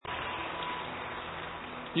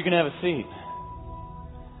You can have a seat.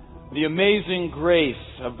 The amazing grace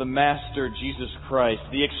of the Master Jesus Christ,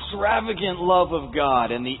 the extravagant love of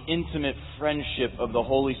God, and the intimate friendship of the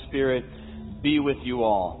Holy Spirit be with you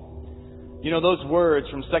all. You know, those words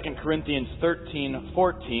from 2 Corinthians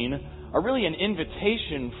 13:14 are really an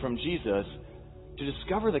invitation from Jesus to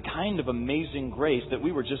discover the kind of amazing grace that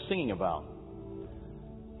we were just singing about.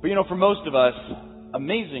 But you know, for most of us,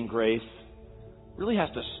 amazing grace really has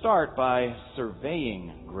to start by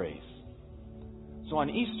surveying grace. So on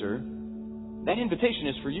Easter, that invitation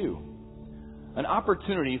is for you. An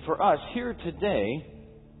opportunity for us here today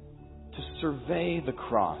to survey the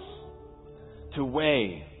cross, to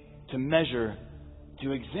weigh, to measure,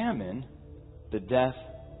 to examine the death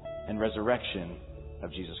and resurrection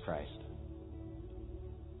of Jesus Christ.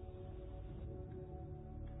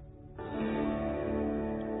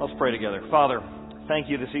 Let's pray together. Father, thank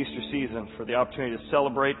you this Easter season for the opportunity to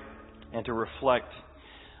celebrate and to reflect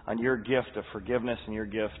on your gift of forgiveness and your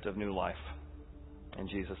gift of new life. In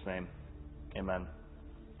Jesus' name, amen.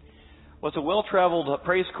 Well, it's a well-traveled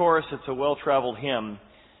praise chorus. It's a well-traveled hymn.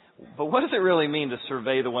 But what does it really mean to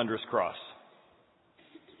survey the wondrous cross?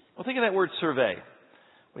 Well, think of that word survey.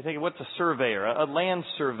 We think of what's a surveyor. A land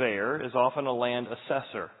surveyor is often a land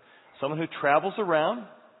assessor. Someone who travels around,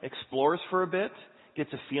 explores for a bit,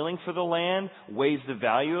 gets a feeling for the land, weighs the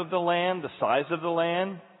value of the land, the size of the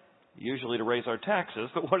land, usually to raise our taxes.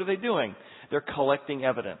 But what are they doing? They're collecting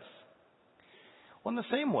evidence. Well, in the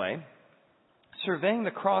same way, surveying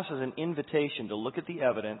the cross is an invitation to look at the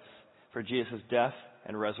evidence for Jesus' death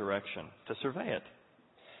and resurrection, to survey it.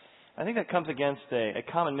 I think that comes against a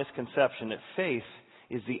common misconception that faith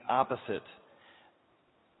is the opposite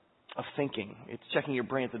of thinking. It's checking your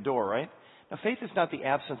brain at the door, right? Now, faith is not the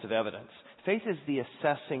absence of evidence. Faith is the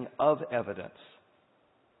assessing of evidence.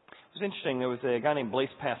 It was interesting. There was a guy named Blaise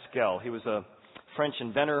Pascal. He was a French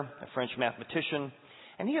inventor, a French mathematician,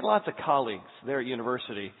 and he had lots of colleagues there at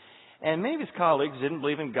university. And many of his colleagues didn't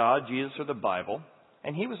believe in God, Jesus, or the Bible,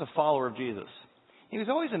 and he was a follower of Jesus. He was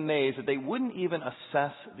always amazed that they wouldn't even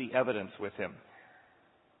assess the evidence with him.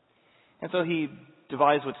 And so he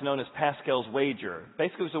devised what's known as Pascal's wager.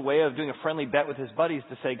 Basically, it was a way of doing a friendly bet with his buddies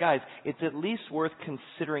to say, guys, it's at least worth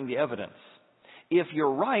considering the evidence. If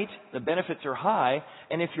you're right, the benefits are high,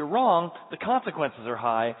 and if you're wrong, the consequences are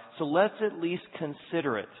high, so let's at least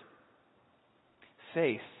consider it.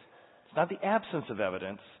 Faith, it's not the absence of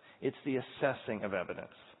evidence, it's the assessing of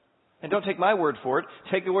evidence. And don't take my word for it,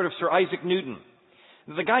 take the word of Sir Isaac Newton.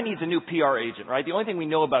 The guy needs a new PR agent, right? The only thing we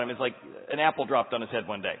know about him is like an apple dropped on his head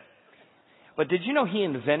one day. But did you know he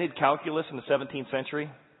invented calculus in the 17th century?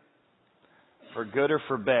 For good or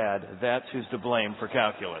for bad, that's who's to blame for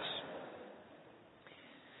calculus.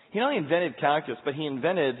 He not only invented calculus, but he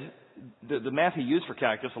invented the math he used for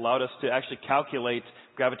calculus allowed us to actually calculate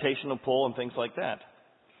gravitational pull and things like that.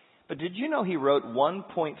 But did you know he wrote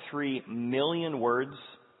 1.3 million words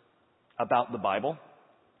about the Bible?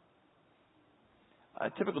 A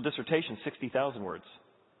typical dissertation, 60,000 words.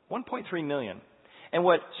 1.3 million. And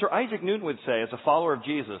what Sir Isaac Newton would say as a follower of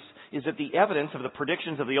Jesus is that the evidence of the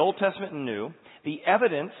predictions of the Old Testament and New, the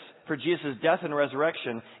evidence for Jesus' death and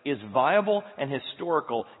resurrection is viable and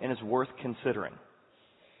historical and is worth considering.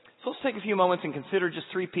 So let's take a few moments and consider just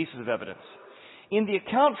three pieces of evidence. In the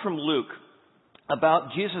account from Luke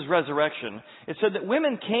about Jesus' resurrection, it said that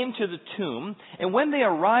women came to the tomb, and when they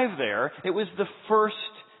arrived there, it was the first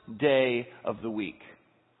day of the week.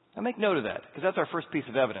 Now make note of that, because that's our first piece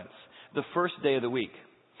of evidence. The first day of the week.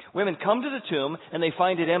 Women come to the tomb and they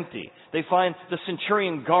find it empty. They find the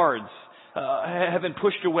centurion guards have been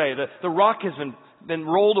pushed away. The rock has been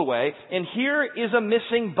rolled away. And here is a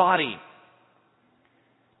missing body.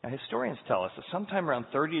 Now, historians tell us that sometime around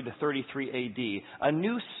 30 to 33 AD, a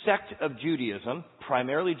new sect of Judaism,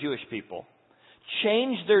 primarily Jewish people,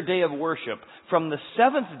 changed their day of worship from the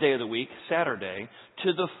seventh day of the week, Saturday,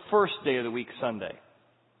 to the first day of the week, Sunday.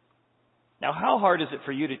 Now, how hard is it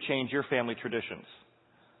for you to change your family traditions?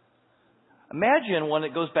 Imagine one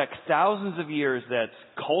that goes back thousands of years that's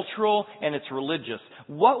cultural and it's religious.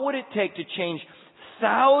 What would it take to change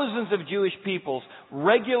thousands of Jewish people's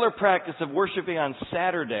regular practice of worshiping on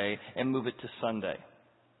Saturday and move it to Sunday?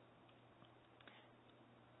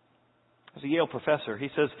 As a Yale professor, he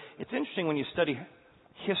says, it's interesting when you study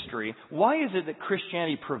history, why is it that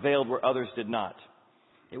Christianity prevailed where others did not?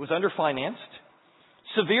 It was underfinanced.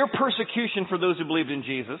 Severe persecution for those who believed in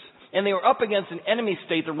Jesus, and they were up against an enemy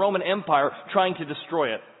state, the Roman Empire, trying to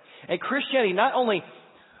destroy it. And Christianity not only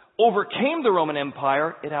overcame the Roman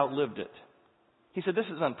Empire, it outlived it. He said, this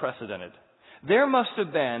is unprecedented. There must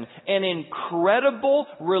have been an incredible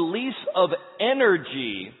release of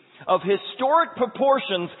energy, of historic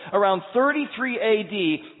proportions around 33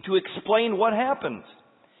 AD to explain what happened.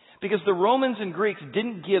 Because the Romans and Greeks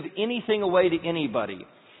didn't give anything away to anybody.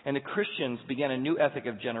 And the Christians began a new ethic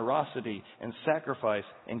of generosity and sacrifice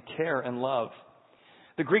and care and love.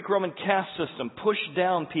 The Greek-Roman caste system pushed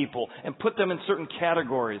down people and put them in certain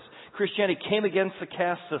categories. Christianity came against the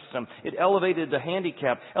caste system. It elevated the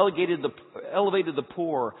handicapped, elevated the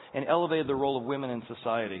poor, and elevated the role of women in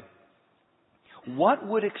society. What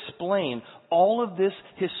would explain all of this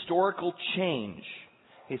historical change?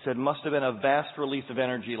 He said, must have been a vast release of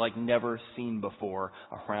energy like never seen before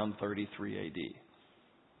around 33 AD.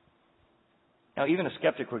 Now, even a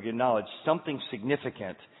skeptic would acknowledge something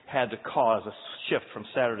significant had to cause a shift from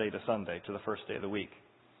Saturday to Sunday to the first day of the week.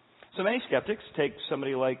 So many skeptics, take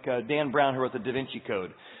somebody like Dan Brown, who wrote the Da Vinci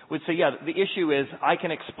Code, would say, yeah, the issue is, I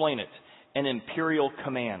can explain it, an imperial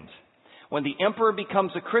command. When the emperor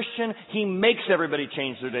becomes a Christian, he makes everybody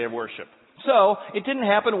change their day of worship. So, it didn't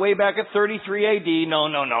happen way back at 33 AD. No.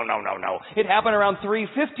 It happened around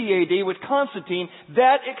 350 AD with Constantine.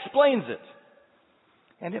 That explains it.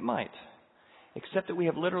 And it might. Except that we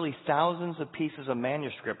have literally thousands of pieces of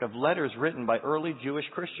manuscript of letters written by early Jewish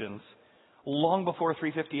Christians long before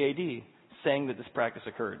 350 AD saying that this practice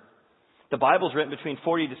occurred. The Bible's written between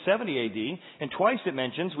 40 to 70 AD, and twice it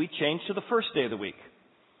mentions we changed to the first day of the week.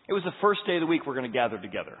 It was the first day of the week we're going to gather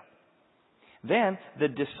together. Then the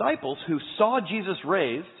disciples who saw Jesus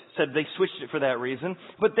raised said they switched it for that reason,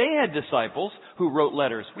 but they had disciples who wrote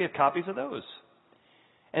letters. We have copies of those.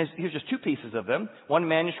 And here's just two pieces of them. One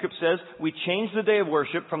manuscript says, we changed the day of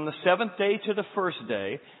worship from the seventh day to the first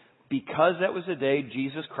day because that was the day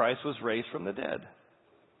Jesus Christ was raised from the dead.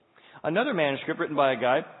 Another manuscript written by a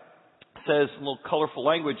guy says, a little colorful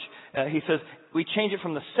language, he says, we changed it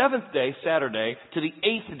from the seventh day, Saturday, to the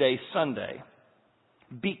eighth day, Sunday,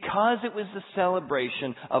 because it was the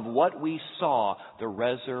celebration of what we saw, the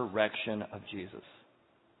resurrection of Jesus.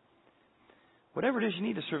 Whatever it is, you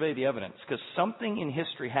need to survey the evidence, because something in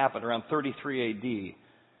history happened around 33 AD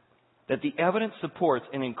that the evidence supports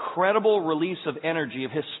an incredible release of energy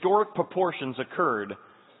of historic proportions occurred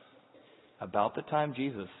about the time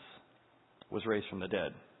Jesus was raised from the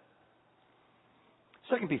dead.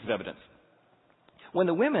 Second piece of evidence. When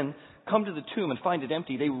the women come to the tomb and find it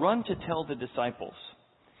empty, they run to tell the disciples.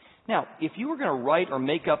 Now, if you were going to write or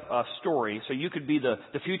make up a story so you could be the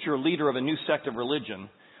future leader of a new sect of religion,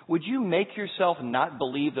 would you make yourself not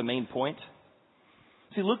believe the main point?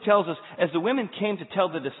 See, Luke tells us, as the women came to tell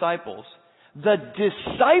the disciples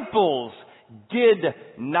did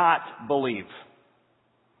not believe.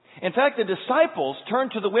 In fact, the disciples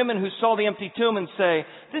turned to the women who saw the empty tomb and say,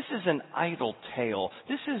 this is an idle tale.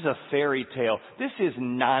 This is a fairy tale. This is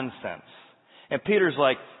nonsense. And Peter's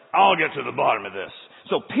like, I'll get to the bottom of this.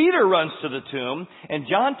 So Peter runs to the tomb, and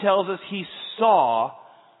John tells us he saw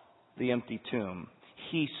the empty tomb.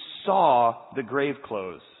 He saw the grave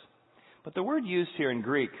clothes. But the word used here in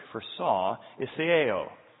Greek for saw is theeo.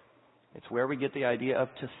 It's where we get the idea of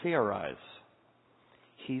to theorize.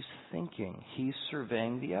 He's thinking. He's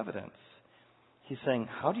surveying the evidence. He's saying,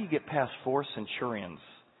 how do you get past 4 centurions?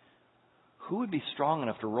 Who would be strong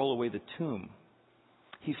enough to roll away the tomb?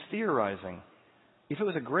 He's theorizing. If it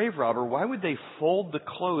was a grave robber, why would they fold the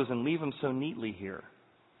clothes and leave them so neatly here?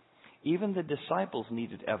 Even the disciples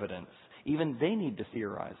needed evidence. Even they need to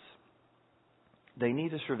theorize. They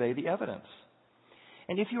need to survey the evidence.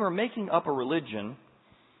 And if you were making up a religion,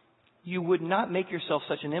 you would not make yourself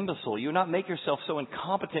such an imbecile. You would not make yourself so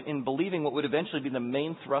incompetent in believing what would eventually be the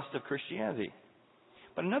main thrust of Christianity.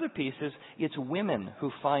 But another piece is, it's women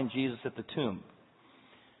who find Jesus at the tomb.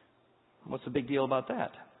 What's the big deal about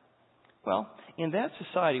that? Well, in that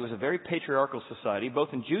society, it was a very patriarchal society, both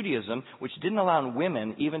in Judaism, which didn't allow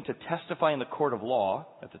women even to testify in the court of law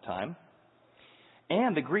at the time,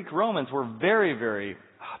 and the Greek Romans were very, very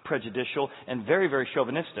prejudicial and very, very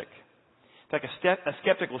chauvinistic. In fact, a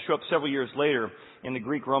skeptic will show up several years later in the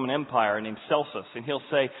Greek Roman Empire named Cephas, and he'll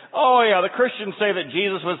say, oh yeah, the Christians say that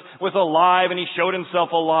Jesus was alive and he showed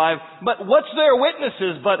himself alive, but what's their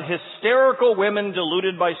witnesses but hysterical women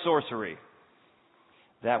deluded by sorcery?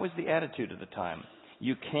 That was the attitude at the time.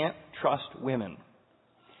 You can't trust women.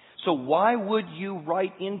 So why would you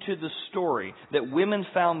write into the story that women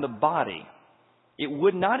found the body? It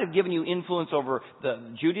would not have given you influence over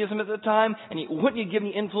the Judaism at the time, and it wouldn't have given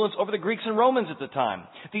you influence over the Greeks and Romans at the time.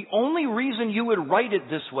 The only reason you would write it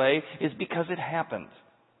this way is because it happened.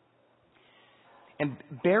 And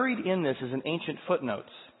buried in this is an ancient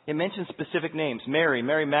footnotes. It mentions specific names, Mary,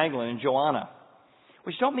 Mary Magdalene, and Joanna,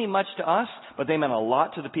 which don't mean much to us, but they meant a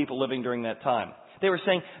lot to the people living during that time. They were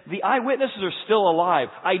saying, the eyewitnesses are still alive.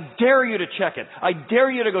 I dare you to check it. I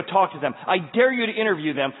dare you to go talk to them. I dare you to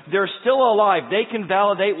interview them. They're still alive. They can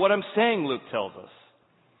validate what I'm saying, Luke tells us.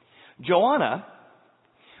 Joanna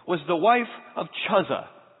was the wife of Chuza.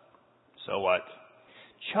 So what?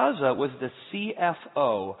 Chuza was the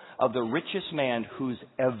CFO of the richest man who's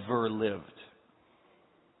ever lived.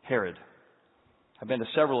 Herod. I've been to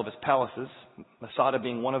several of his palaces, Masada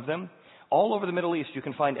being one of them. All over the Middle East you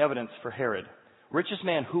can find evidence for Herod. Richest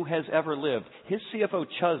man who has ever lived. His CFO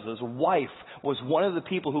Chuza's wife was one of the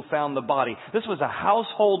people who found the body. This was a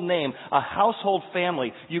household name, a household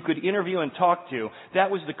family you could interview and talk to.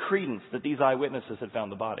 That was the credence that these eyewitnesses had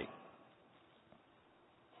found the body.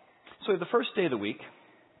 So the first day of the week,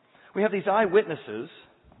 we have these eyewitnesses,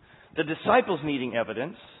 the disciples needing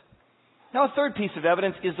evidence. Now a third piece of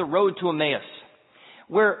evidence is the road to Emmaus,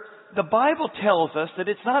 where the Bible tells us that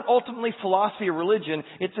it's not ultimately philosophy or religion,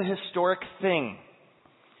 it's a historic thing.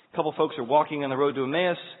 A couple folks are walking on the road to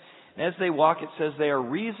Emmaus, and as they walk it says they are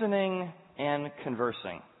reasoning and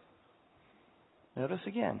conversing. Notice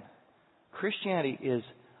again, Christianity is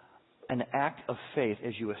an act of faith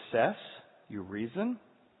as you assess, you reason,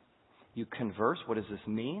 you converse. What does this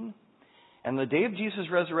mean? And the day of Jesus'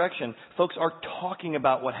 resurrection, folks are talking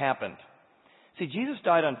about what happened. See, Jesus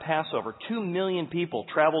died on Passover. 2 million people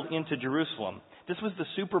traveled into Jerusalem. This was the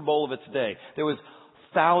Super Bowl of its day. There was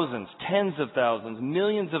thousands, tens of thousands,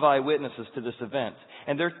 millions of eyewitnesses to this event.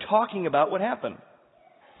 And they're talking about what happened.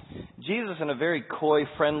 Jesus, in a very coy,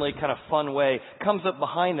 friendly, kind of fun way, comes up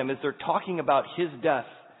behind them as they're talking about his death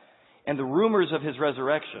and the rumors of his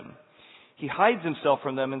resurrection. He hides himself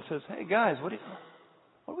from them and says, "Hey guys, what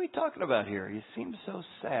are we talking about here? You seem so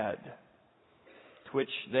sad." To which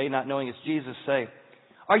they, not knowing it's Jesus, say,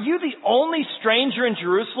 "Are you the only stranger in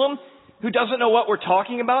Jerusalem who doesn't know what we're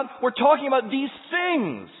talking about? We're talking about these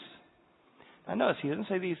things." Now notice, he doesn't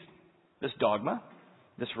say this dogma,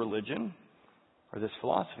 this religion, or this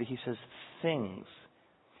philosophy. He says things.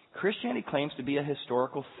 Christianity claims to be a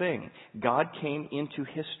historical thing. God came into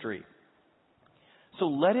history. So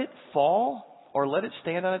let it fall or let it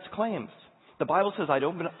stand on its claims. The Bible says I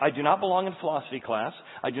do not belong in philosophy class.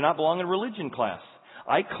 I do not belong in religion class.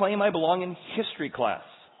 I claim I belong in history class.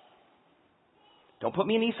 Don't put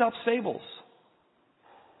me in Aesop's fables.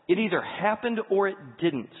 It either happened or it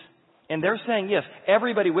didn't. And they're saying, yes,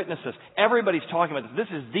 everybody witnessed this. Everybody's talking about this.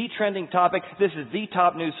 This is the trending topic. This is the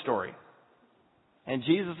top news story. And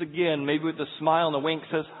Jesus, again, maybe with a smile and a wink,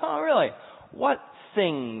 says, "Oh, really? What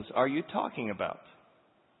things are you talking about?"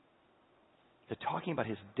 They're talking about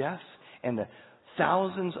his death and the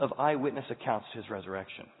thousands of eyewitness accounts to his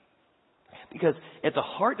resurrection. Because at the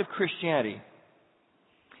heart of Christianity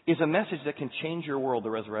is a message that can change your world, the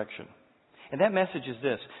resurrection. And that message is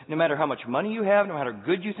this: no matter how much money you have, no matter how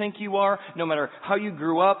good you think you are, no matter how you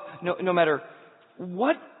grew up, no matter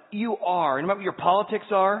what you are, no matter what your politics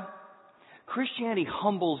are, Christianity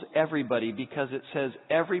humbles everybody because it says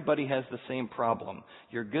everybody has the same problem.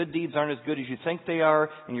 Your good deeds aren't as good as you think they are,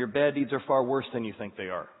 and your bad deeds are far worse than you think they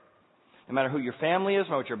are. No matter who your family is,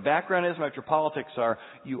 no matter what your background is, no matter what your politics are,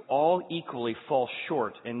 you all equally fall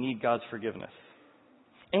short and need God's forgiveness.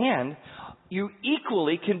 And you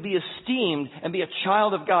equally can be esteemed and be a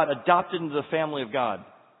child of God, adopted into the family of God.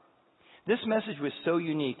 This message was so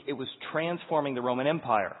unique, it was transforming the Roman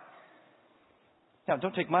Empire. Now,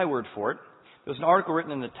 don't take my word for it. There was an article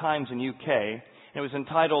written in the Times in UK, and it was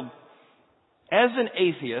entitled, "As an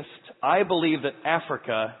Atheist, I believe that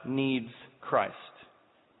Africa needs Christ."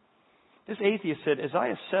 This atheist said, as I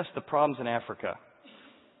assess the problems in Africa,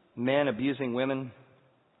 men abusing women,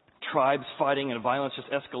 tribes fighting and violence just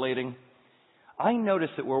escalating, I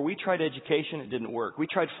noticed that where we tried education, it didn't work. We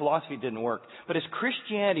tried philosophy, it didn't work. But as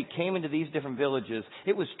Christianity came into these different villages,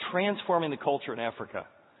 it was transforming the culture in Africa.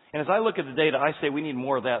 And as I look at the data, I say we need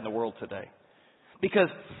more of that in the world today. Because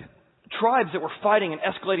tribes that were fighting and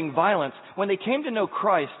escalating violence, when they came to know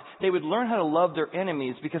Christ, they would learn how to love their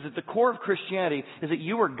enemies, because at the core of Christianity is that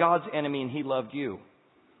you were God's enemy and he loved you.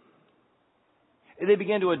 They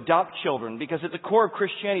began to adopt children, because at the core of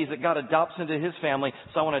Christianity is that God adopts into his family,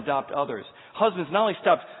 so I want to adopt others. Husbands not only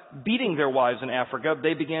stopped beating their wives in Africa,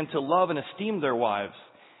 they began to love and esteem their wives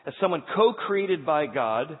as someone co-created by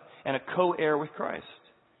God and a co-heir with Christ.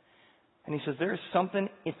 And he says there is something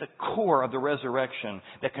at the core of the resurrection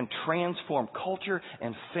that can transform culture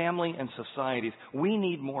and family and societies. We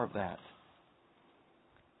need more of that.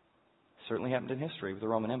 It certainly happened in history with the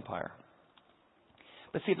Roman Empire.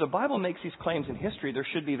 But see, if the Bible makes these claims in history, there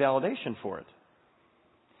should be validation for it.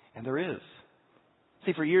 And there is.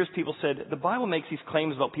 See, for years people said, the Bible makes these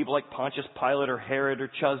claims about people like Pontius Pilate or Herod or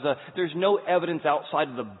Chuza. There's no evidence outside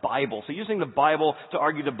of the Bible. So using the Bible to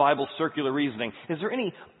argue the Bible's circular reasoning, is there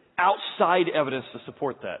any outside evidence to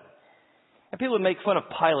support that? And people would make fun of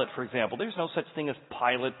Pilate, for example. There's no such thing as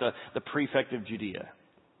Pilate, the prefect of Judea.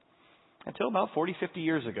 Until about 40, 50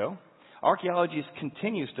 years ago, archaeology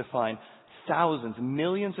continues to find thousands,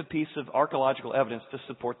 millions of pieces of archaeological evidence to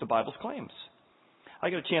support the Bible's claims. I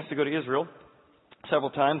got a chance to go to Israel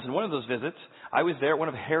several times. In one of those visits, I was there at one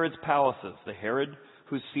of Herod's palaces, the Herod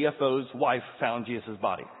whose CFO's wife found Jesus'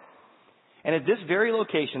 body. And at this very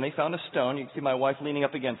location, they found a stone. You can see my wife leaning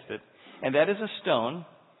up against it. And that is a stone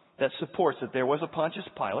that supports that there was a Pontius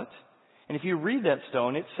Pilate. And if you read that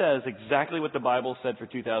stone, it says exactly what the Bible said for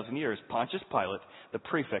 2,000 years. Pontius Pilate, the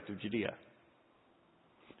prefect of Judea.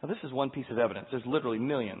 Now, this is one piece of evidence. There's literally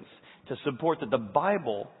millions to support that the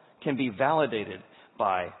Bible can be validated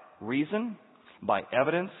by reason, by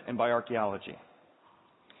evidence, and by archaeology.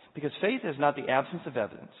 Because faith is not the absence of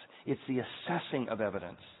evidence. It's the assessing of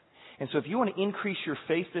evidence. And so if you want to increase your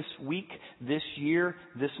faith this week, this year,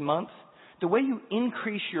 this month, the way you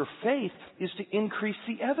increase your faith is to increase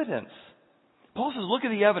the evidence. Paul says, look at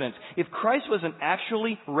the evidence. If Christ wasn't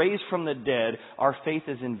actually raised from the dead, our faith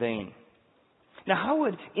is in vain. Now, how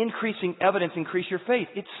would increasing evidence increase your faith?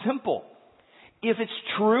 It's simple. If it's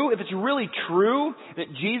true, if it's really true that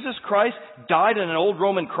Jesus Christ died on an old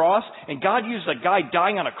Roman cross and God used a guy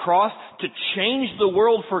dying on a cross to change the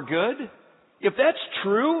world for good, if that's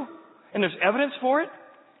true and there's evidence for it,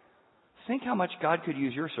 think how much God could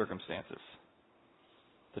use your circumstances,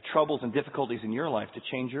 the troubles and difficulties in your life to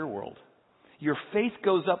change your world. Your faith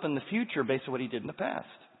goes up in the future based on what He did in the past.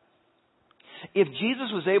 If Jesus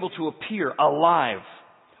was able to appear alive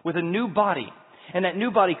with a new body, and that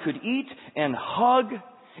new body could eat and hug,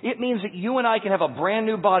 it means that you and I can have a brand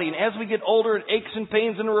new body. And as we get older, it aches and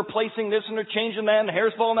pains and they're replacing this and they're changing that and the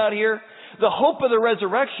hair's falling out here. The hope of the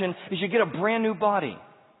resurrection is you get a brand new body.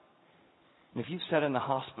 And if you've sat in the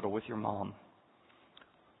hospital with your mom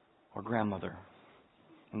or grandmother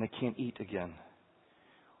and they can't eat again,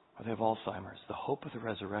 or they have Alzheimer's, the hope of the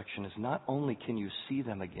resurrection is not only can you see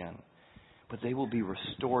them again, but they will be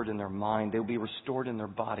restored in their mind. They will be restored in their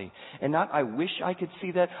body. And not, I wish I could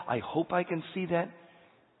see that. I hope I can see that.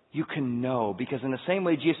 You can know. Because in the same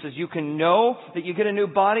way Jesus says, you can know that you get a new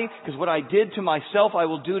body. Because what I did to myself, I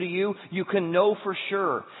will do to you. You can know for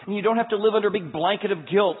sure. And you don't have to live under a big blanket of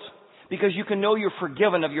guilt. Because you can know you're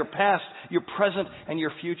forgiven of your past, your present, and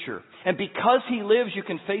your future. And because He lives, you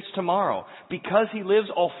can face tomorrow. Because He lives,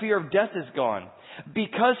 all fear of death is gone.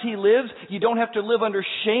 Because He lives, you don't have to live under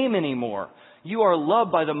shame anymore. You are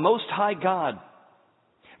loved by the Most High God.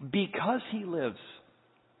 Because He lives,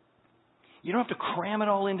 you don't have to cram it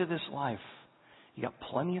all into this life. You got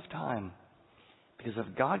plenty of time. Because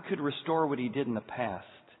if God could restore what He did in the past,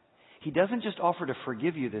 He doesn't just offer to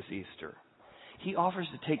forgive you this Easter. He offers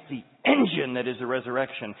to take the engine that is the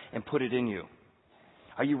resurrection and put it in you.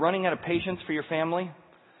 Are you running out of patience for your family?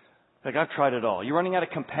 Like, I've tried it all. You're running out of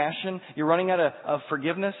compassion? You're running out of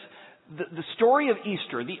forgiveness? The story of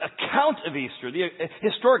Easter, the account of Easter, the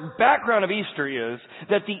historic background of Easter is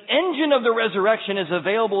that the engine of the resurrection is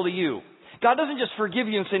available to you. God doesn't just forgive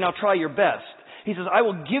you and say, now try your best. He says, I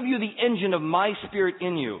will give you the engine of my Spirit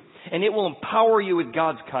in you, and it will empower you with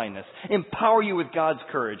God's kindness, empower you with God's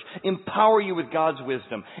courage, empower you with God's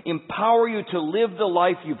wisdom, empower you to live the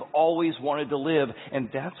life you've always wanted to live. And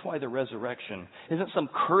that's why the resurrection isn't some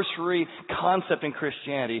cursory concept in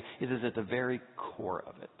Christianity. It is at the very core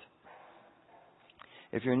of it.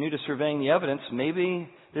 If you're new to surveying the evidence, maybe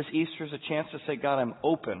this Easter is a chance to say, God, I'm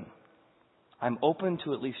open. I'm open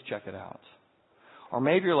to at least check it out. Or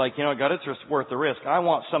maybe you're like, God, it's just worth the risk. I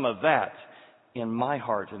want some of that in my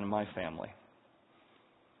heart and in my family.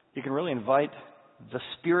 You can really invite the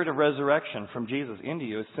Spirit of resurrection from Jesus into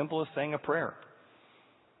you as simple as saying a prayer.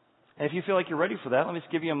 And if you feel like you're ready for that, let me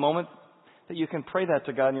just give you a moment that you can pray that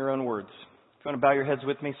to God in your own words. If you want to bow your heads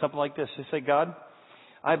with me, something like this. Just say, God,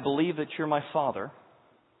 I believe that you're my Father,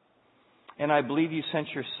 and I believe you sent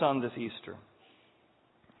your Son this Easter.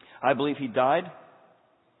 I believe He died.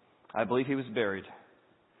 I believe He was buried.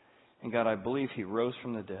 And God, I believe He rose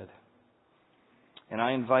from the dead. And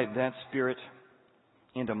I invite that Spirit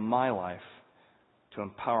into my life to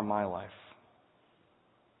empower my life.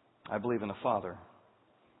 I believe in the Father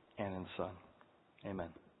and in the Son. Amen.